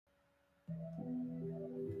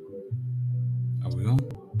Are we on?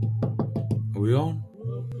 Are we on?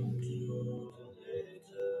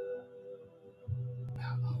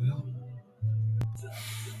 Are we on?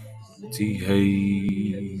 Hey,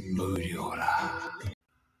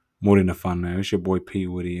 Morning to fun now. It's your boy P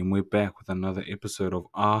Woody, and we're back with another episode of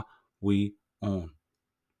Are We On?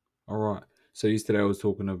 Alright. So yesterday I was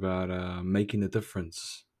talking about making a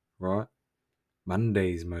difference, right?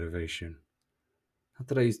 Monday's motivation. Now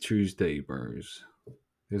today's Tuesday, bros.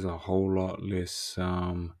 There's a whole lot less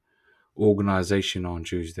organization on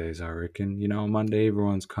Tuesdays, I reckon. You know, on Monday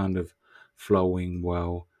everyone's kind of flowing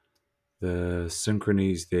well. The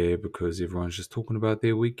synchrony's there because everyone's just talking about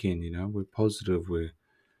their weekend, you know. We're positive, we're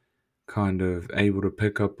kind of able to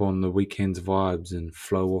pick up on the weekend's vibes and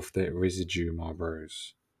flow off that residue, my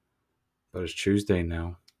bros. But it's Tuesday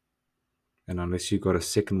now. And unless you got a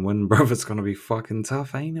second win, bro, it's gonna be fucking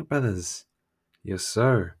tough, ain't it, brothers? Yes,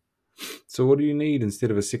 sir. So what do you need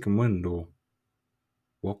instead of a second wind, or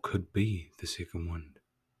what could be the second wind?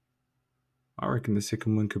 I reckon the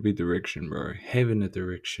second one could be direction, bro. Having a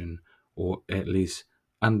direction, or at least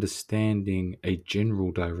understanding a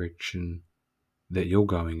general direction that you're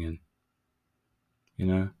going in. You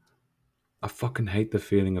know, I fucking hate the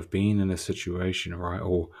feeling of being in a situation, right?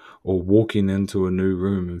 Or walking into a new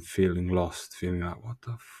room and feeling lost, feeling like, what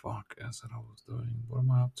the fuck is it I was doing? What am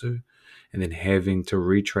I up to? And then having to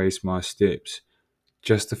retrace my steps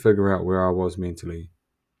just to figure out where I was mentally.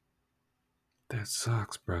 That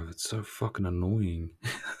sucks, bro. It's so fucking annoying.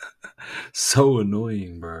 So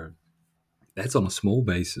annoying, bro. That's on a small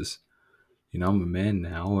basis. You know, I'm a man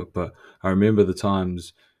now, but I remember the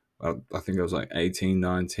times, I think I was like 18,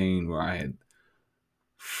 19, where I had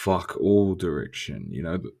fuck all direction. You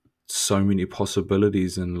know, so many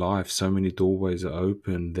possibilities in life, so many doorways are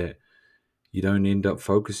open that you don't end up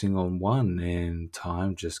focusing on one, and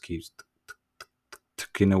time just keeps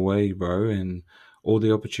ticking away, bro, and all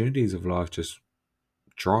the opportunities of life just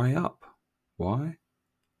dry up. Why?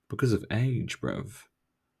 Because of age, bruv.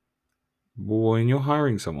 When you're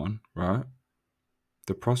hiring someone, right?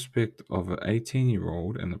 The prospect of an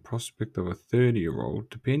 18-year-old and the prospect of a 30-year-old,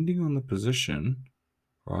 depending on the position,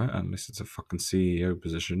 right? Unless it's a fucking CEO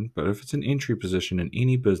position, but if it's an entry position in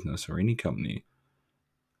any business or any company,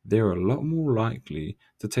 they're a lot more likely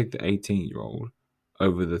to take the 18-year-old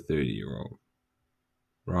over the 30-year-old,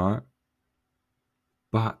 right?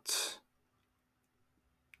 But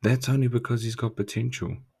that's only because he's got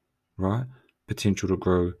potential, right? Potential to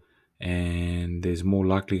grow, and there's more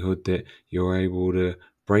likelihood that you're able to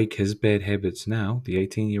break his bad habits now, the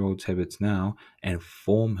 18-year-old's habits now, and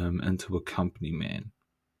form him into a company man,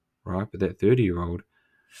 right? But that 30-year-old,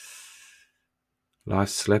 life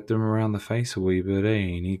slapped him around the face a wee bit,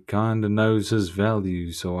 and he kind of knows his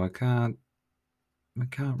value, so I can't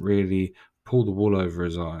really pull the wool over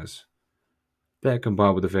his eyes. That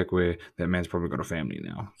combined with the fact where that man's probably got a family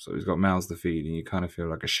now, so he's got mouths to feed, and you kind of feel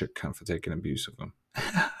like a shit cunt for taking abuse of him.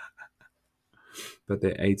 But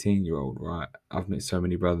that 18-year-old, right? I've met so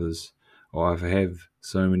many brothers, or I have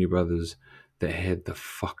so many brothers that had the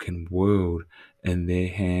fucking world in their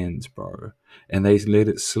hands, bro. And they let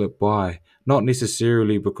it slip by. Not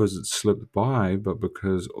necessarily because it slipped by, but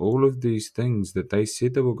because all of these things that they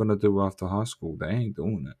said they were going to do after high school, they ain't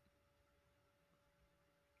doing it.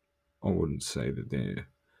 I wouldn't say that they're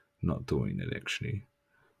not doing it, actually.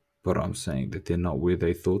 But I'm saying that they're not where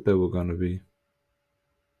they thought they were going to be.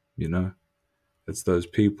 You know? It's those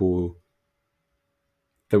people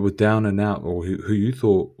that were down and out, or who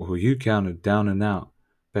you counted down and out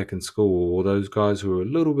back in school, or those guys who are a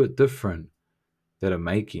little bit different that are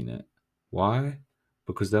making it. Why?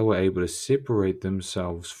 Because they were able to separate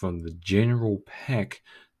themselves from the general pack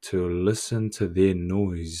to listen to their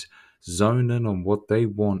noise, zone in on what they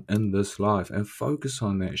want in this life, and focus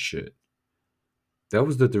on that shit. That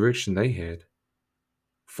was the direction they had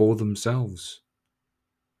for themselves.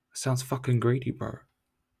 Sounds fucking greedy, bro.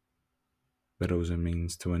 But it was a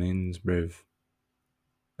means to an ends, bruv.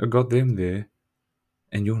 It got them there,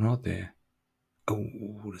 and you're not there. Oh,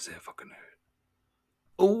 does that fucking hurt?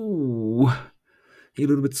 Oh, you're a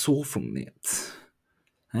little bit sore from that.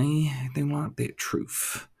 Hey, I don't like that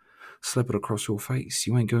truth. Slap it across your face.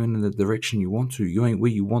 You ain't going in the direction you want to. You ain't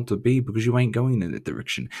where you want to be because you ain't going in that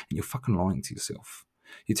direction. And you're fucking lying to yourself.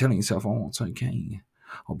 You're telling yourself, oh, it's okay.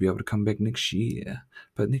 I'll be able to come back next year.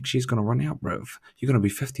 But next year's going to run out, bruv. You're going to be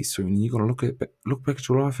 50 soon, and you're going to look back at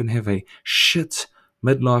your life and have a shit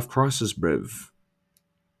midlife crisis, bruv.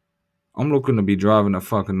 I'm looking to be driving a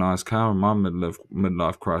fucking nice car in my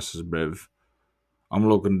midlife crisis, bruv. I'm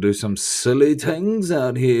looking to do some silly things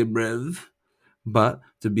out here, bruv. But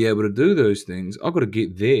to be able to do those things, I've got to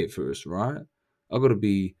get there first, right? I've got to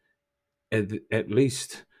be at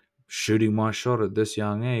least shooting my shot at this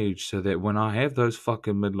young age so that when I have those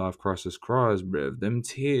fucking midlife crisis cries, bruv, them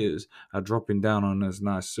tears are dropping down on this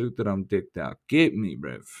nice suit that I'm decked out. Get me,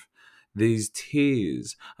 bruv. These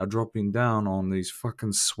tears are dropping down on these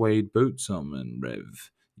fucking suede boots I'm in, bruv.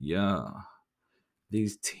 Yeah.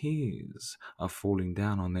 These tears are falling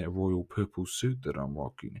down on that royal purple suit that I'm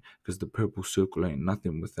rocking, because the purple circle ain't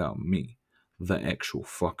nothing without me. The actual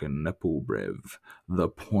fucking nipple, brev. The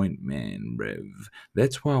point man, brev.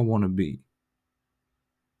 That's where I want to be.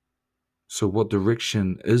 So what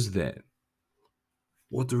direction is that?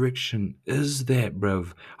 What direction is that,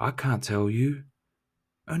 brev? I can't tell you.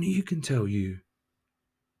 Only you can tell you.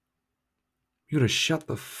 You gotta shut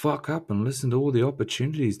the fuck up and listen to all the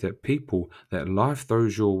opportunities that life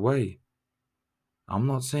throws your way. I'm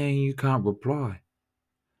not saying you can't reply.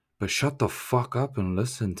 But shut the fuck up and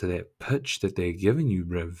listen to that pitch that they're giving you,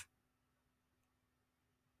 bruv.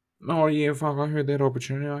 Oh yeah, fuck, I heard that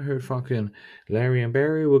opportunity. I heard fucking Larry and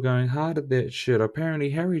Barry were going hard at that shit.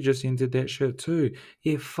 Apparently Harry just entered that shit too.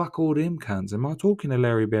 Yeah, fuck all them cunts. Am I talking to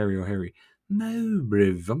Larry, Barry, or Harry? No,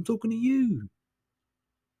 bruv, I'm talking to you.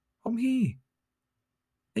 I'm here.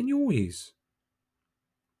 In your ears.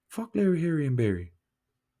 Fuck Larry, Harry, and Barry.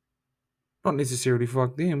 Not necessarily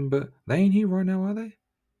fuck them, but they ain't here right now, are they?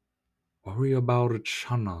 Worry about it,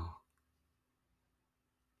 Chana.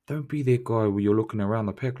 Don't be that guy where you're looking around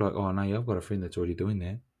the pack like, oh no, I've got a friend that's already doing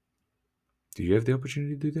that. Do you have the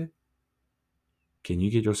opportunity to do that? Can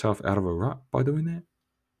you get yourself out of a rut by doing that?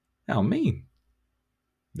 How mean.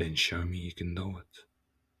 Then show me you can do it.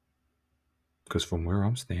 Because from where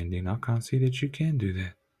I'm standing, I can't see that you can do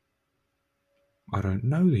that. I don't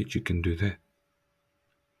know that you can do that.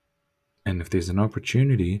 And if there's an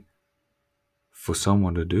opportunity for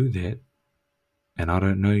someone to do that, and I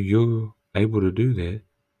don't know you're able to do that,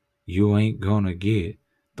 you ain't gonna get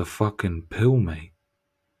the fucking pill, mate.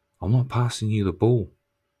 I'm not passing you the ball.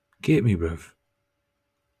 Get me, bruv.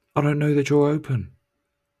 I don't know that you're open.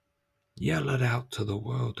 Yell it out to the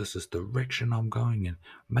world. This is the direction I'm going in.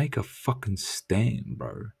 Make a fucking stand,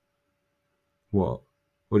 bro. What?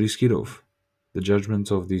 What are you scared of? The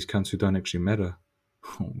judgments of these cunts who don't actually matter?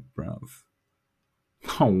 Oh, bruv.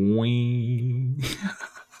 Oh, wee.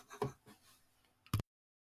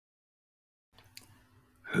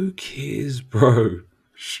 Who cares, bro?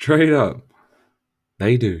 Straight up.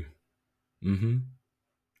 They do. Mm-hmm.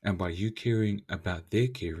 And by you caring about their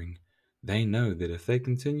caring, they know that if they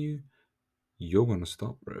continue, you're gonna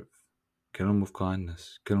stop, bruv. Kill them with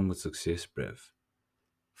kindness. Kill them with success, bruv.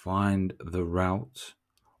 Find the route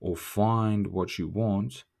or find what you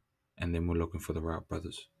want, and then we're looking for the route,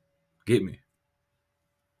 brothers. Get me?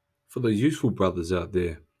 For the youthful brothers out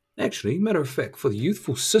there. Actually, matter of fact, for the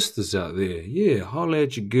youthful sisters out there. Yeah, holler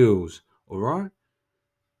at your girls, alright?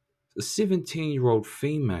 A 17-year-old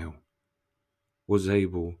female was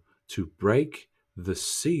able to break the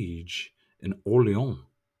siege in Orleans.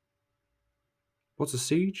 What's a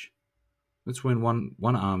siege? That's when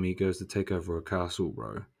one army goes to take over a castle,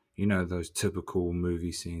 bro. You know those typical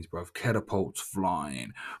movie scenes, bro. Catapults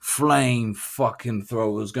flying, flame fucking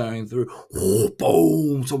throwers going through. Oh,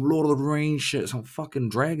 boom! Some Lord of the Rings shit. Some fucking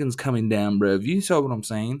dragons coming down, bruv. You saw what I'm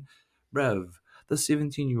saying? Bruv, the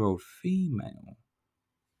 17-year-old female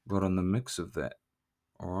got on the mix of that,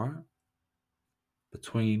 alright?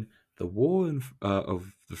 Between the war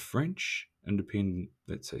of the French independent,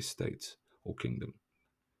 let's say, states or kingdom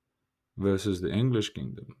versus the English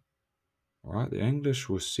kingdom. Right, the English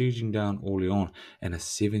were sieging down Orleans, and a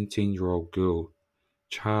 17-year-old girl,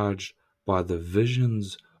 charged by the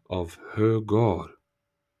visions of her God,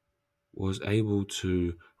 was able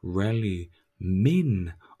to rally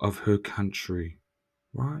men of her country,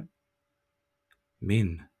 right?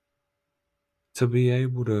 Men, to be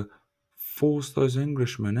able to force those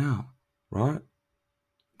Englishmen out, right?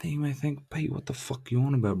 Then you may think, Pete, what the fuck you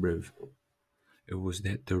on about, bruv? It was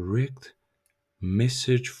that direct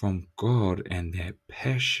message from God and that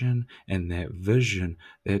passion and that vision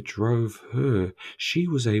that drove her. She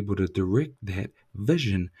was able to direct that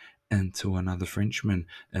vision into another Frenchman,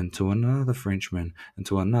 into another Frenchman,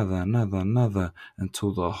 into another,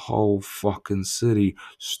 until the whole fucking city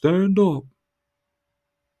stand up.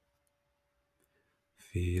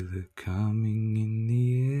 Feel it coming in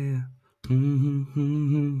the air.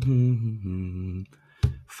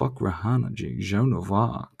 Fuck Rihanna, Joan of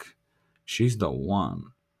Arc. She's the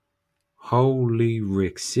one. Holy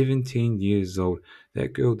Rick, 17 years old.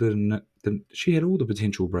 That girl she had all the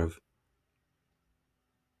potential, bruv.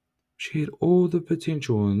 She had all the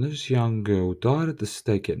potential, and this young girl died at the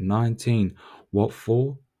stake at 19. What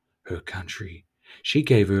for? Her country. She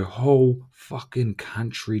gave her whole fucking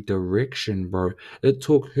country direction, bro. It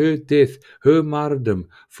took her death, her martyrdom,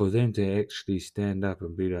 for them to actually stand up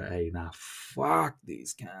and be like, hey, nah, fuck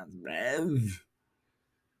these cunts, bruv.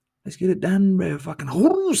 Let's get it done, bruv. Fucking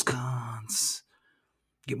horse cunts.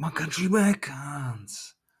 Get my country back,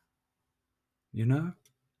 cunts. You know?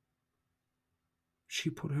 She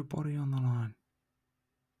put her body on the line.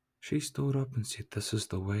 She stood up and said, this is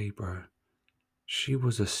the way, bro. She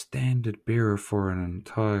was a standard bearer for an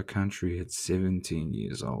entire country at 17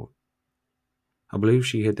 years old. I believe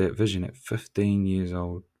she had that vision at 15 years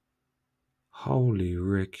old. Holy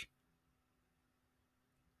Rick.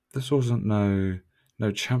 This wasn't no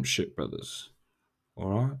chump shit, brothers.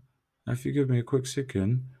 Alright? Now if you give me a quick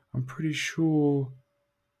second, I'm pretty sure,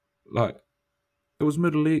 like, it was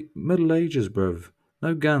Middle Ages, bruv.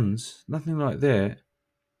 No guns, nothing like that.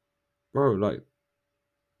 Bro, like,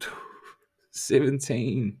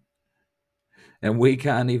 17. And we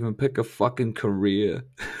can't even pick a fucking career.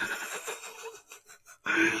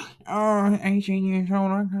 Oh, 18 years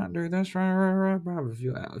old, I can't do this. Bro, if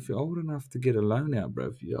you're old enough to get a loan out, bro,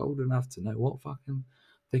 if you're old enough to know what fucking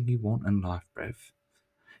thing you want in life, bruv,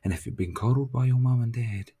 and if you've been coddled by your mum and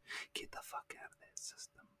dad, get the fuck out of that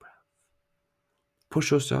system, bruv.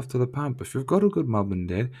 Push yourself to the pump. If you've got a good mum and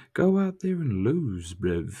dad, go out there and lose,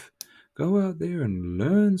 bruv. Go out there and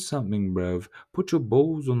learn something, bruv. Put your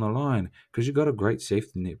balls on the line, because you've got a great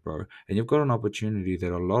safety net, bro. And you've got an opportunity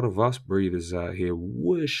that a lot of us breeders out here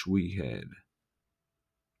wish we had.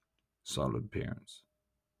 Solid parents.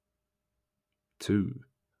 2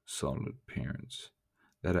 solid parents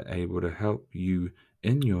that are able to help you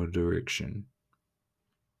in your direction.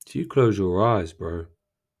 If you close your eyes, bro,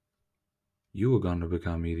 you are going to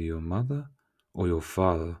become either your mother or your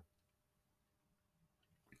father.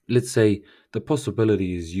 Let's say the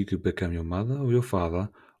possibility is you could become your mother or your father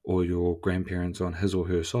or your grandparents on his or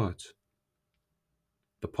her sides.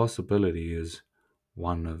 The possibility is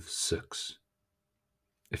 1 of 6.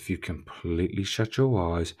 If you completely shut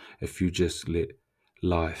your eyes, if you just let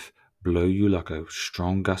life blow you like a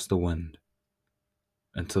strong gust of wind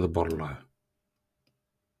into the bottle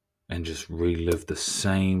and just relive the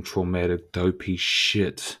same traumatic, dopey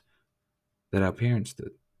shit that our parents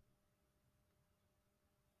did.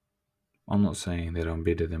 I'm not saying that I'm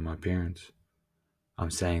better than my parents.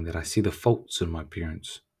 I'm saying that I see the faults in my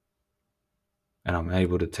parents and I'm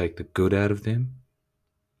able to take the good out of them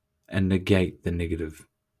and negate the negative.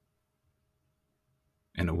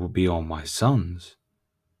 And it will be on my sons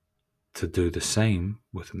to do the same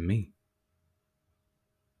with me.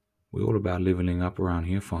 We're all about leveling up around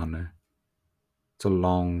here, Whānau. It's a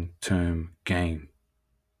long-term game.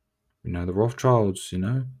 You know, the Rothschilds,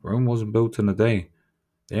 Rome wasn't built in a day.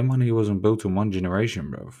 Their money wasn't built in one generation,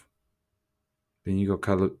 bruv. Then you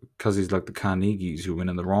got cousins like the Carnegies who went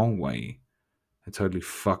in the wrong way and totally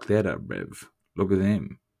fucked that up, bruv. Look at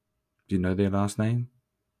them. Do you know their last name?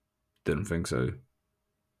 Didn't think so.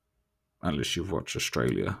 Unless you've watched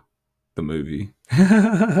Australia, the movie.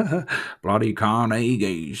 Bloody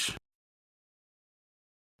Carnegies.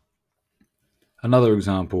 Another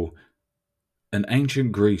example. In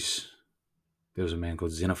ancient Greece, there was a man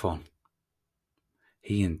called Xenophon.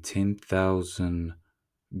 He and 10,000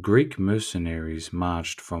 Greek mercenaries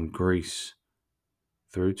marched from Greece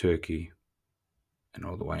through Turkey and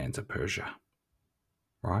all the way into Persia.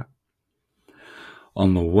 Right?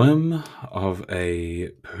 On the whim of a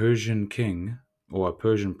Persian king, or a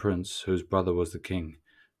Persian prince whose brother was the king,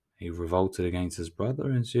 he revolted against his brother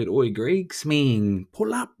and said, "Oi, Greeks, man,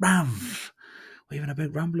 pull up, bruv. We're having a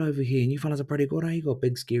big rumble over here, and you fellas are pretty good, eh? You got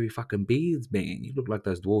big, scary fucking beards, man. You look like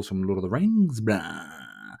those dwarves from Lord of the Rings, bruh.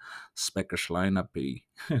 Speck a schlein up,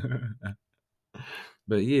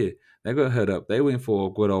 But yeah, they got hit up. They went for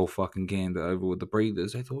a good old fucking gander over with the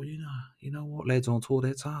breathers. They thought, you know what, lads on tour,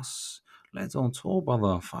 that's us. Lads on tour,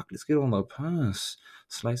 brother. Fuck, let's get on the purse.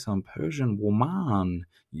 Slay some Persian woman.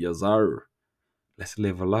 Yes, sir. Let's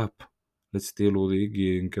level up. Let's steal all the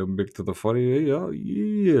gear and come back to the party. Yeah,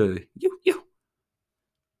 yeah. You.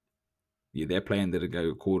 Yeah, their plan didn't go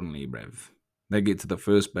accordingly, bruv. They get to the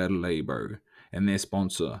first battle, bro. And their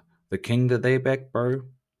sponsor, the king that they back, bro,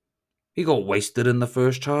 he got wasted in the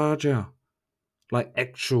first charge, yeah. Like,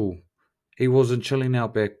 actual. He wasn't chilling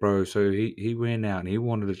out back, bro, so he went out and he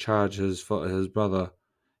wanted to charge his brother.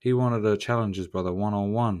 He wanted to challenge his brother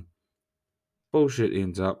one-on-one. Bullshit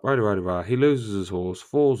ends up, right. He loses his horse,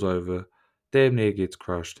 falls over, damn near gets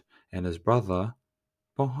crushed, and his brother,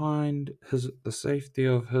 behind the safety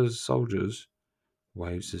of his soldiers,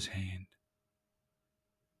 waves his hand.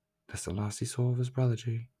 That's the last he saw of his brother,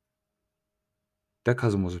 G. That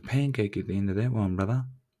cousin was a pancake at the end of that one, brother.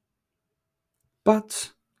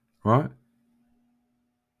 But, right,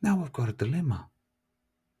 now we've got a dilemma.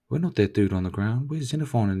 We're not that dude on the ground. We're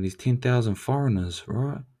Xenophon and these 10,000 foreigners,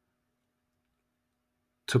 right?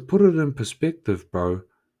 To put it in perspective, bro,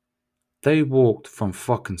 they walked from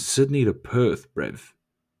fucking Sydney to Perth, brev.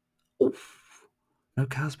 Oof. No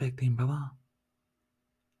cars back then, brother.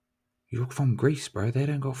 You're from Greece, bro. They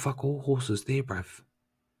don't got fuck all horses there, bruv.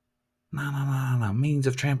 No. Means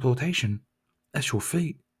of transportation. That's your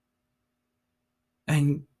feet.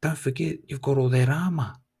 And don't forget, you've got all that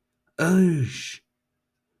armor. Oosh.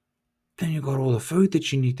 Then you've got all the food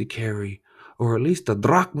that you need to carry. Or at least the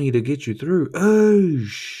drachmi to get you through.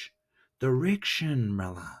 Oosh. Direction,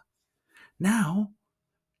 brother. Now,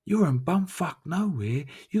 you're in bumfuck nowhere.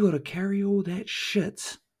 You gotta carry all that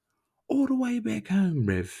shit all the way back home,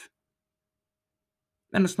 bruv.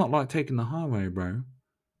 And it's not like taking the highway, bro.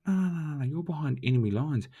 No. You're behind enemy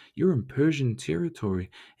lines. You're in Persian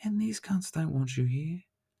territory. And these cunts don't want you here.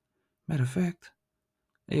 Matter of fact,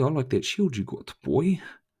 hey, I like that shield you got, boy.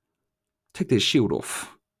 Take that shield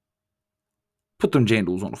off. Put them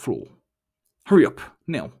jandals on the floor. Hurry up,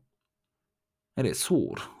 now. And that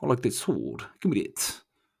sword. I like that sword. Give me that.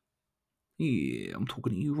 Yeah, I'm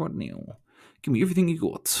talking to you right now. Give me everything you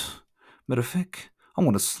got. Matter of fact, I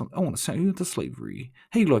want to send you into slavery.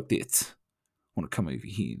 How you like that? Want to come over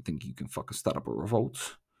here and think you can fucking start up a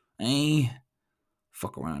revolt? Eh?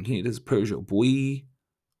 Fuck around here. This is Persia, boy.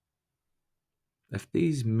 If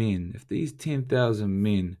these 10,000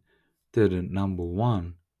 men didn't, number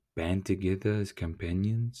one, band together as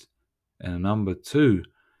companions, and number two,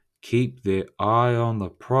 keep their eye on the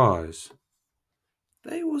prize,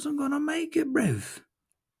 they wasn't gonna make it, brev.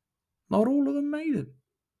 Not all of them made it.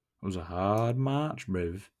 It was a hard march,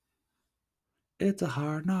 brev. It's a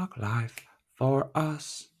hard knock life for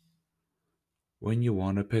us. When you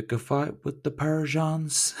want to pick a fight with the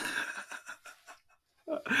Persians.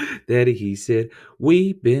 Daddy, he said,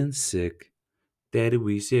 we been sick. Daddy,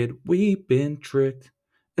 we said, we been tricked.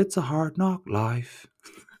 It's a hard knock life.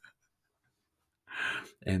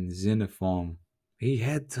 And Xenophon, he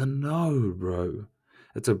had to know, bro.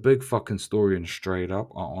 It's a big fucking story and straight up,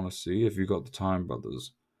 honestly, if you got the time,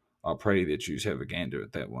 brothers, I pray that you have a gander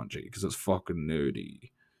at that one, G, because it's fucking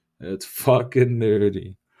nerdy. It's fucking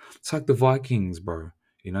nerdy. It's like the Vikings, bro,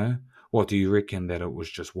 you know? What, do you reckon that it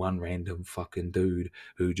was just one random fucking dude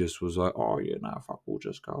who just was like, oh, yeah, nah, fuck, we'll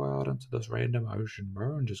just go out into this random ocean,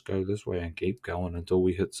 bro, and just go this way and keep going until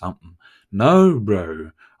we hit something? No,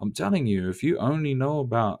 bro. I'm telling you, if you only know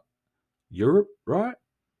about Europe, right?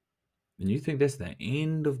 And you think that's the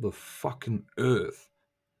end of the fucking earth,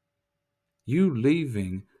 you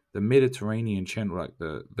leaving the Mediterranean Channel, like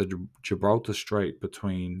the Gibraltar Strait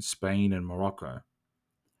between Spain and Morocco,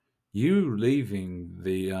 you leaving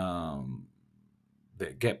the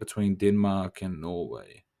that gap between Denmark and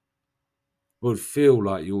Norway would feel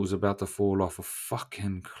like you was about to fall off a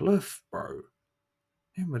fucking cliff, bro.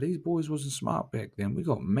 Remember, these boys wasn't smart back then. We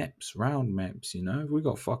got maps, round maps, you know? We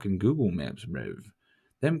got fucking Google Maps, bro.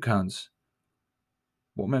 Them cunts,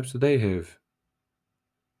 what maps do they have?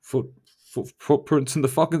 Footprints in the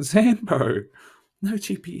fucking sand, bro. No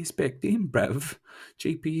GPS back then, bruv.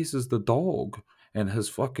 GPS is the dog and his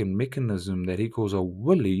fucking mechanism that he calls a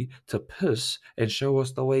willy to piss and show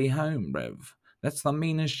us the way home, bruv. That's the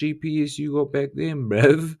meanest GPS you got back then,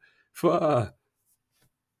 bruv. Fuck.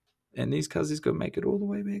 And these cousins gonna make it all the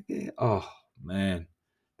way back there. Oh man,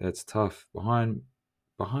 that's tough. Behind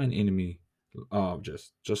enemy. Oh,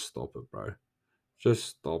 just stop it, bro. Just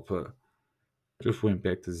stop it. Just went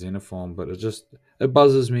back to Xenophon, but it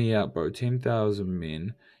buzzes me out, bro. 10,000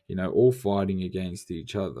 men, all fighting against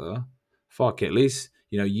each other. Fuck, at least,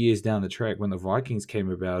 years down the track when the Vikings came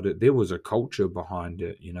about it, there was a culture behind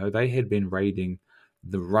it. They had been raiding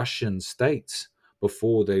the Russian states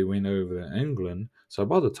before they went over to England. So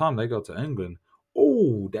by the time they got to England,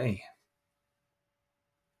 oh damn.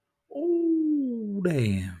 Oh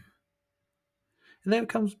damn. And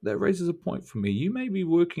that raises a point for me. You may be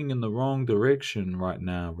working in the wrong direction right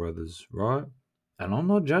now, brothers, right? And I'm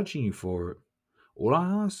not judging you for it. All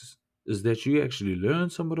I ask is that you actually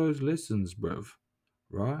learn some of those lessons, bruv,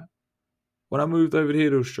 right? When I moved over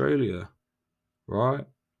here to Australia, right?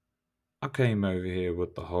 I came over here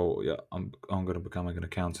with the whole, yeah, I'm going to become an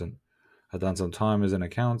accountant. I done some time as an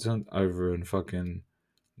accountant over in fucking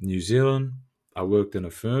New Zealand. I worked in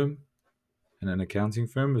an accounting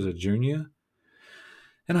firm as a junior.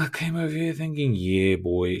 And I came over here thinking, yeah,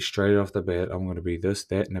 boy, straight off the bat, I'm going to be this,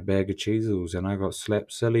 that, and a bag of Cheezels. And I got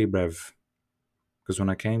slapped silly, bruv. Because when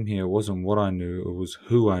I came here, it wasn't what I knew, it was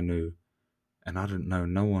who I knew. And I didn't know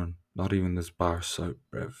no one. Not even this bar soap,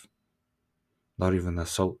 bruv. Not even the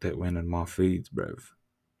salt that went in my feeds, bruv.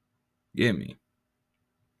 Get me?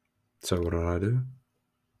 So what did I do?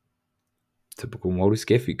 Typical Motor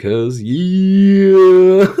Scaffy, cuz.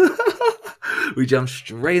 Yeah! We jumped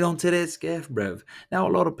straight onto that scaff, bruv. Now, a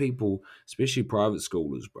lot of people, especially private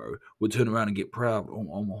schoolers, bro, would turn around and get proud. Oh,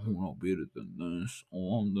 I'm a whole lot better than this.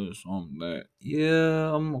 Oh, I'm this, I'm that.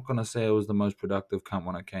 Yeah, I'm not going to say I was the most productive cunt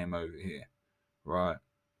when I came over here, right?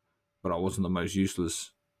 But I wasn't the most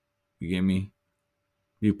useless. You get me?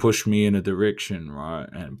 You push me in a direction, right?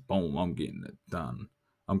 And boom, I'm getting it done.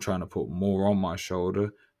 I'm trying to put more on my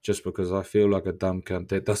shoulder just because I feel like a dumb cunt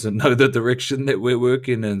that doesn't know the direction that we're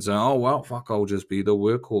working in. So, oh, well, fuck, I'll just be the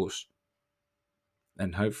workhorse.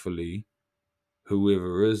 And hopefully,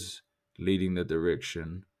 whoever is leading the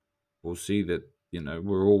direction will see that,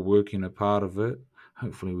 we're all working a part of it.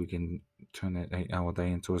 Hopefully, we can turn that 8-hour day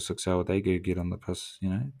into a 6-hour day, go get on the piss,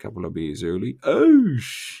 a couple of beers early. Oh,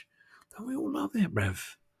 don't we all love that,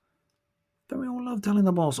 bruv? Don't we all love telling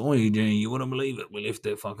the boss, oi, Jay, you wouldn't believe it. We left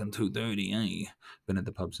at fucking 2:30, eh? Been at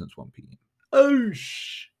the pub since 1 p.m. Oh,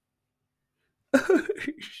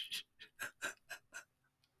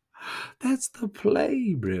 That's the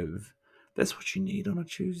play, bruv. That's what you need on a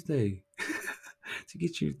Tuesday. To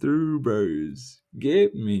get you through, bros.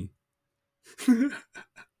 Get me.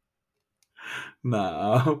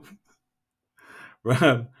 Nah.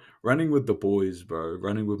 Running with the boys, bro.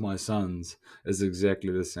 Running with my sons is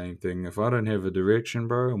exactly the same thing. If I don't have a direction,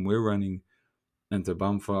 bro, and we're running into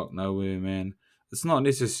bumfuck nowhere, man, it's not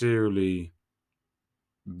necessarily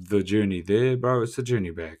the journey there, bro. It's the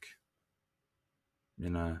journey back.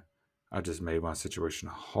 I just made my situation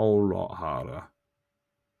a whole lot harder.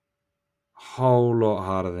 Whole lot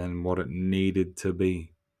harder than what it needed to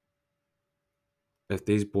be. If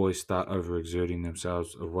these boys start overexerting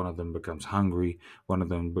themselves, if one of them becomes hungry, one of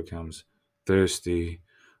them becomes thirsty,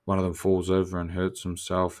 one of them falls over and hurts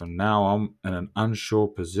himself, and now I'm in an unsure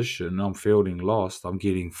position, I'm feeling lost, I'm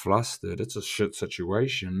getting flustered, it's a shit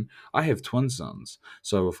situation. I have twin sons,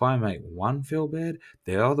 so if I make one feel bad,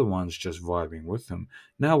 the other one's just vibing with them.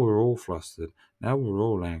 Now we're all flustered, now we're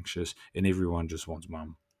all anxious, and everyone just wants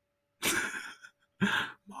mum.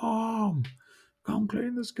 Mom, come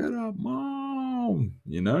clean this kid up, mom,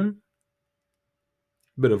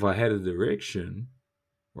 But if I had a direction,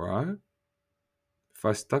 right? If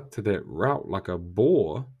I stuck to that route like a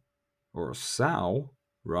boar or a sow,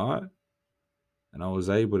 right? And I was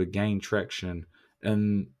able to gain traction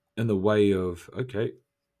in the way of, okay,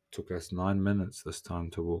 took us 9 minutes this time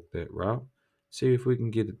to walk that route. See if we can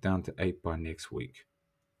get it down to 8 by next week.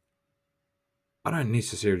 I don't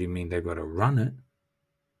necessarily mean they've got to run it.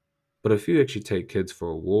 But if you actually take kids for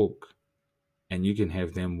a walk and you can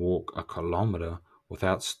have them walk a kilometer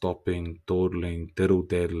without stopping, dawdling,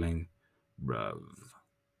 diddle-daddling, bruv.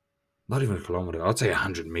 Not even a kilometer. I'd say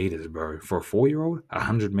 100 meters, bro. For a 4-year-old,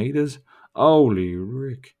 100 meters? Holy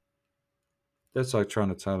Rick. That's like trying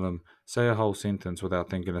to tell them, say a whole sentence without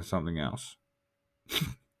thinking of something else.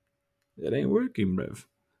 It ain't working, bruv.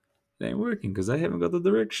 It ain't working because they haven't got the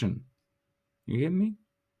direction. You get me?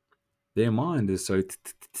 Their mind is so...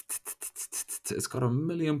 It's got a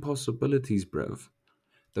million possibilities, bruv.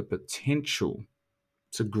 The potential.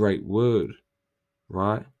 It's a great word,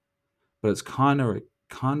 right? But it's kind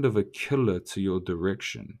of a killer to your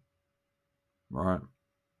direction, right?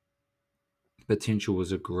 Potential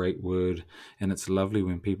was a great word, and it's lovely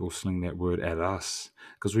when people sling that word at us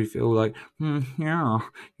because we feel like, yeah,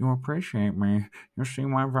 you appreciate me, you see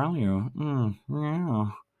my value,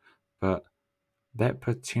 yeah. But that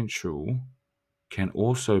potential can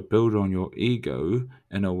also build on your ego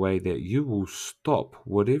in a way that you will stop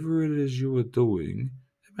whatever it is you are doing.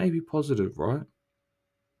 It may be positive, right?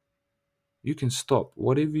 You can stop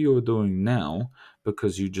whatever you're doing now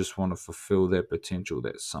because you just want to fulfill that potential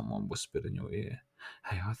that someone whispered in your ear.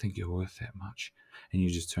 Hey, I think you're worth that much. And you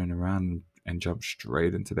just turn around and jump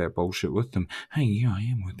straight into that bullshit with them. Hey, yeah, I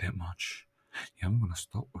am worth that much. Yeah, I'm going to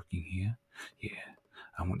stop working here. Yeah,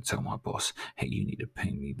 I'm going to tell my boss, hey, you need to pay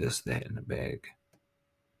me this, that, in the bag.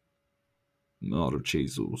 Not of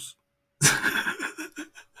cheezels.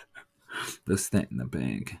 This, that, in the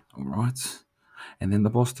bag. All right? And then the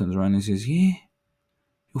boss turns around and says, yeah,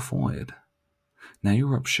 you're fired. Now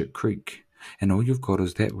you're up shit creek, and all you've got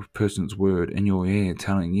is that person's word in your ear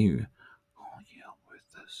telling you, oh yeah, I'm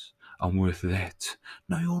worth this, I'm worth that.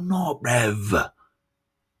 No, you're not, bruv.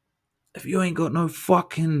 If you ain't got no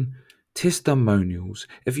fucking testimonials,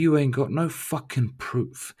 if you ain't got no fucking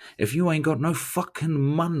proof, if you ain't got no fucking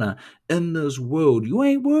money in this world, you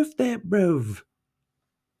ain't worth that, bruv.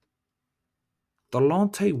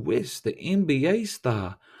 Delonte West, the NBA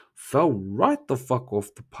star, fell right the fuck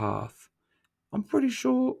off the path. I'm pretty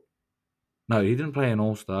sure. No, he didn't play an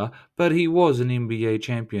All Star, but he was an NBA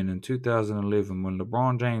champion in 2011 when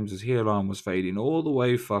LeBron James's hairline was fading all the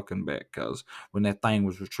way fucking back, cuz when that thing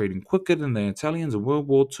was retreating quicker than the Italians in World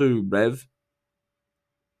War II, bruv.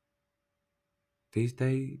 This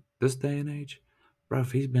day and age,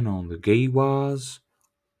 bruv, he's been on the gay wars.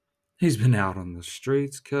 He's been out on the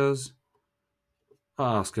streets, cuz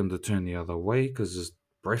I asked him to turn the other way because his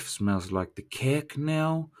breath smells like the cack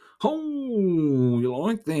now. Oh, you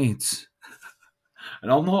like that?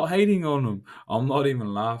 And I'm not hating on him. I'm not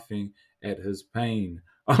even laughing at his pain.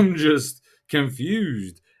 I'm just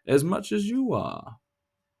confused as much as you are.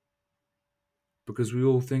 Because we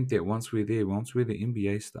all think that once we're there, once we're the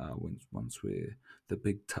NBA star, once we're the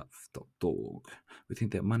big tough top dog, we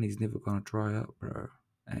think that money's never going to dry up, bro.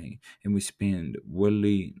 Hey, and we spend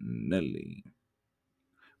willy nilly.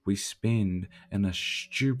 We spend in a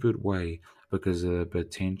stupid way because of the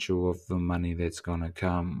potential of the money that's going to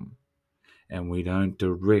come. And we don't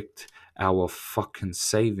direct our fucking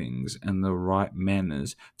savings in the right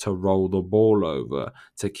manners to roll the ball over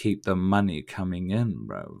to keep the money coming in,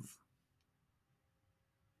 bruv.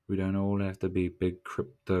 We don't all have to be big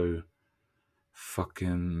crypto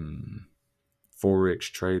fucking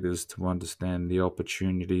forex traders to understand the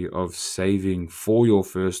opportunity of saving for your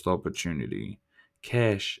first opportunity.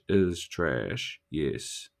 Cash is trash,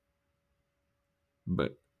 yes,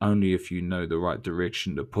 but only if you know the right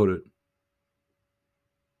direction to put it.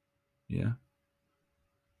 Yeah.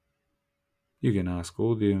 You can ask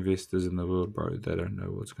all the investors in the world, bro. They don't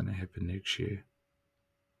know what's going to happen next year.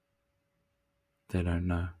 They don't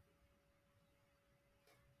know.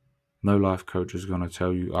 No life coach is going to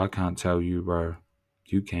tell you. I can't tell you, bro.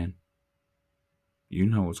 You can. You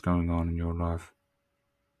know what's going on in your life.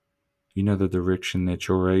 You know the direction that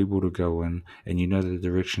you're able to go in, and you know the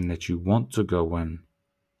direction that you want to go in.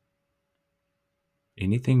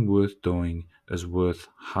 Anything worth doing is worth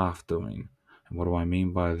half doing. And what do I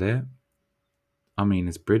mean by that? I mean,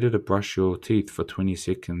 it's better to brush your teeth for 20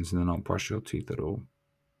 seconds than not brush your teeth at all.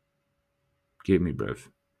 Get me, bruv.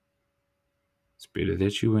 It's better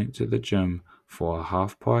that you went to the gym for a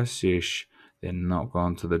half price sesh than not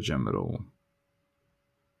gone to the gym at all.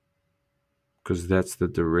 Because that's the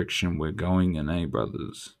direction we're going in, eh,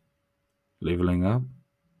 brothers? Leveling up?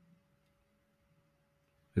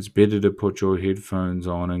 It's better to put your headphones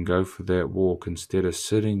on and go for that walk instead of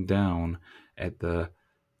sitting down at the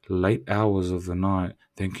late hours of the night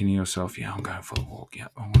thinking to yourself, yeah, I'm going for a walk. Yeah,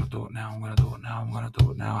 I'm going to do it now. I'm going to do it now. I'm going to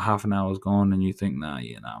do it now. Half an hour's gone and you think, nah,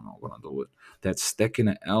 I'm not going to do it. That's stacking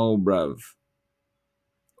an L, bruv.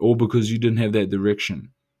 All because you didn't have that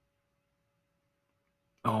direction.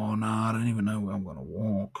 Oh, no, I don't even know where I'm going to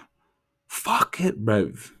walk. Fuck it,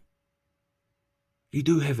 bruv. You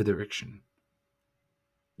do have a direction.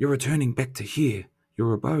 You're returning back to here,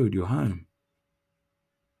 your abode, your home.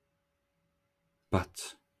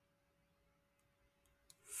 But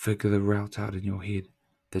figure the route out in your head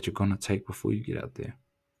that you're going to take before you get out there.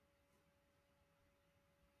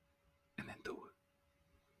 And then do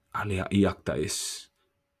it. Alia iacta is.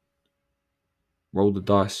 Roll the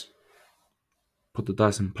dice. Put the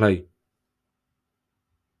dice in play.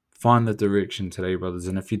 Find the direction today, brothers.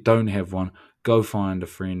 And if you don't have one, go find a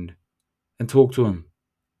friend and talk to him.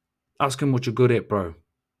 Ask him what you're good at, bro.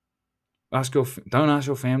 Don't ask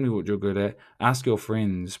your family what you're good at. Ask your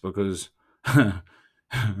friends because they're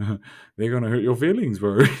gonna hurt your feelings,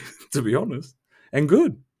 bro. To be honest, and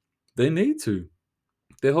good. They need to.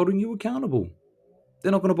 They're holding you accountable.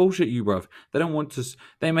 They're not gonna bullshit you, bro. They don't want to.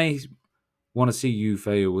 They may want to see you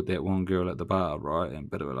fail with that one girl at the bar, right? And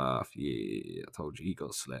bit of a laugh. Yeah, I told you he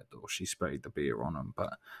got slapped or she sprayed the beer on him.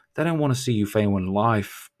 But they don't want to see you fail in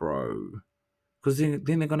life, bro. Because then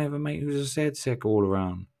they're going to have a mate who's a sad sack all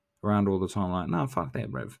around all the time. Like, nah, fuck that,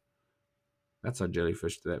 bruv. That's a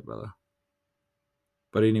jellyfish to that, brother.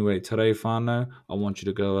 But anyway, today, Fano, I want you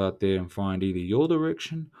to go out there and find either your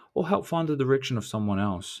direction or help find the direction of someone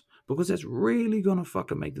else. Because that's really going to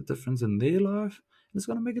fucking make the difference in their life. And it's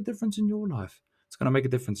going to make a difference in your life. It's going to make a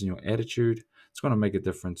difference in your attitude. It's going to make a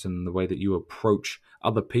difference in the way that you approach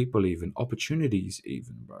other people, even opportunities,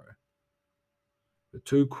 even, bro. We're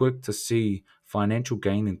too quick to see financial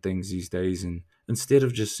gain in things these days, and instead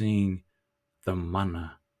of just seeing the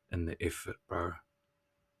mana and the effort, bro.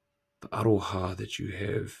 The aroha that you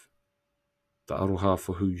have, the aroha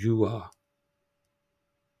for who you are.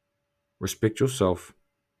 Respect yourself,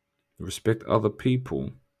 respect other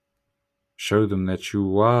people, show them that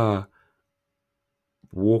you are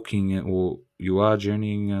walking or you are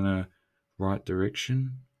journeying in a right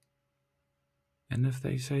direction. And if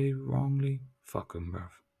they say wrongly, fuck them, bruv.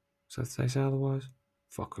 So they say otherwise?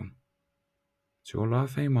 Fuck them. It's your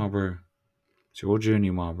life, eh, my bro? It's your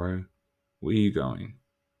journey, my bro. Where you going?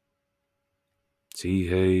 See,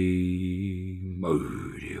 hey,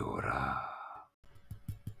 Moriora.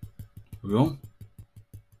 We on?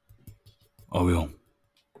 Are we on?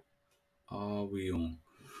 Are we on?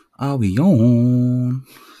 Are we on?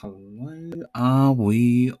 Hello? Are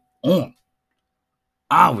we on?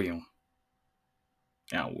 Are we on?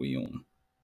 Are we on?